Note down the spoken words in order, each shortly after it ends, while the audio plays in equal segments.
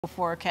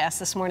Forecast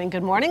this morning.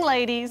 Good morning,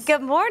 ladies.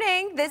 Good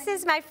morning. This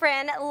is my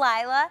friend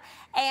Lilah.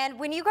 And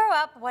when you grow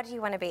up, what do you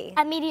want to be?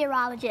 A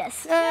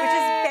meteorologist. Which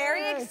is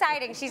very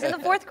exciting. She's in the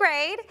 4th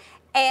grade.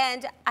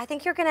 And I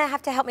think you're going to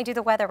have to help me do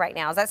the weather right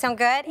now. Does that sound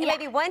good? Yeah. And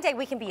maybe one day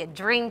we can be a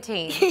dream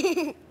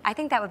team. I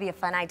think that would be a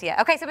fun idea.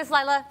 Okay, so Miss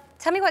Lilah,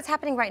 tell me what's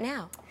happening right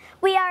now.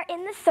 We are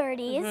in the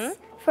 30s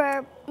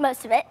for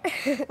most of it.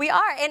 We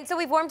are, and so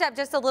we've warmed up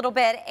just a little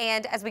bit,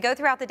 and as we go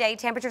throughout the day,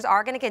 temperatures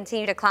are going to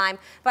continue to climb.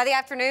 By the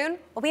afternoon,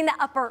 we'll be in the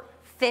upper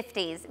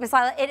 50s. Miss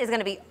Lilah, it is going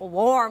to be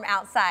warm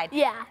outside.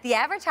 Yeah. The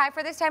average high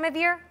for this time of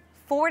year,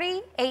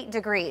 48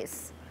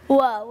 degrees.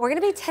 Whoa. We're going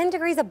to be 10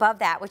 degrees above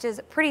that, which is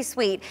pretty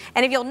sweet.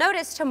 And if you'll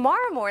notice,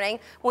 tomorrow morning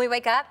when we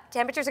wake up,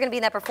 temperatures are going to be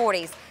in the upper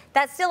 40s.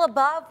 That's still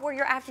above where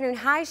your afternoon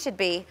high should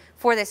be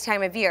for this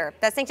time of year.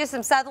 That's thanks to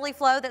some southerly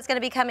flow that's going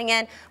to be coming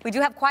in. We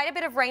do have quite a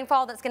bit of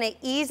rainfall that's going to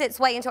ease its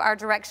way into our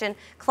direction.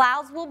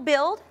 Clouds will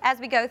build as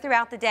we go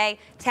throughout the day.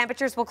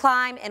 Temperatures will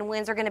climb and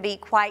winds are going to be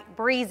quite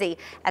breezy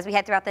as we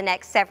head throughout the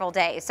next several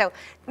days. So,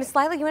 Miss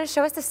Lilah, you want to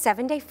show us the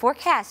 7-day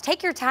forecast?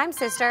 Take your time,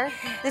 sister.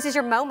 This is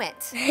your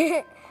moment.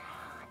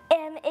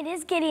 It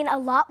is getting a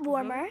lot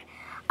warmer.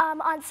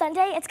 On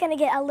Sunday, it's going to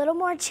get a little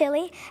more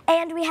chilly,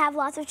 and we have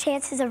lots of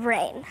chances of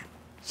rain.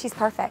 She's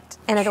perfect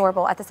and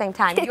adorable at the same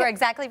time. You're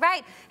exactly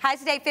right. High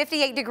today,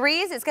 58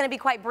 degrees. It's going to be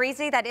quite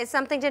breezy. That is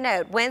something to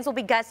note. Winds will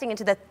be gusting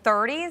into the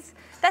 30s.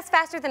 That's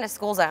faster than a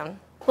school zone.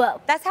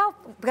 Whoa. That's how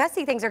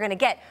gusty things are going to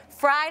get.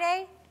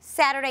 Friday,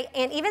 Saturday,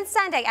 and even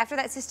Sunday, after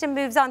that system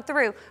moves on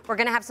through, we're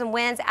going to have some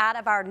winds out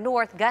of our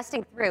north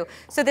gusting through.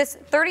 So this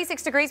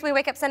 36 degrees when we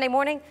wake up Sunday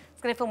morning,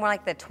 it's going to feel more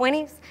like the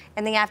 20s.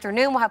 In the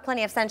afternoon, we'll have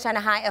plenty of sunshine,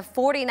 a high of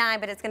 49,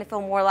 but it's going to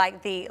feel more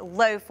like the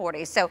low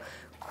 40s. So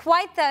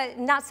quite the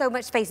not so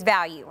much face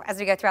value as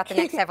we go throughout the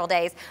next several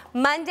days.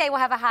 Monday, we'll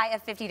have a high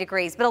of 50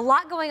 degrees, but a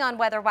lot going on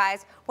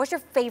weather-wise. What's your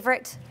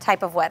favorite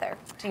type of weather?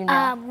 Do you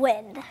know?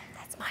 Wind.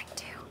 That's mine,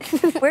 too.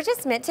 We're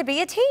just meant to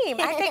be a team.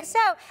 I think so.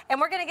 And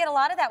we're going to get a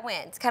lot of that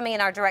wind coming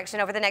in our direction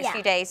over the next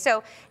few days.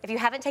 So if you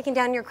haven't taken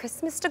down your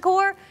Christmas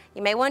decor,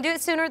 you may want to do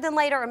it sooner than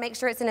later or make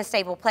sure it's in a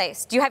stable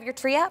place. Do you have your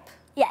tree up?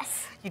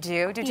 Yes. You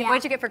do? What did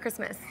you get for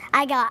Christmas?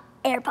 I got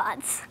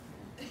AirPods.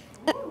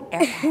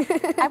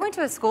 AirPods. I went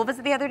to a school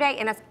visit the other day,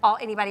 and that's all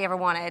anybody ever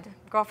wanted.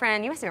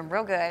 Girlfriend, you must have been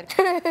real good.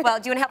 Well,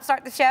 do you want to help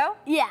start the show?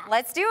 Yeah.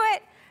 Let's do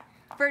it.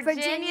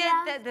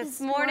 Virginia,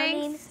 this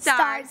morning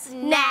starts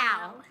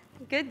now.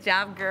 Good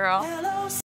job, girl.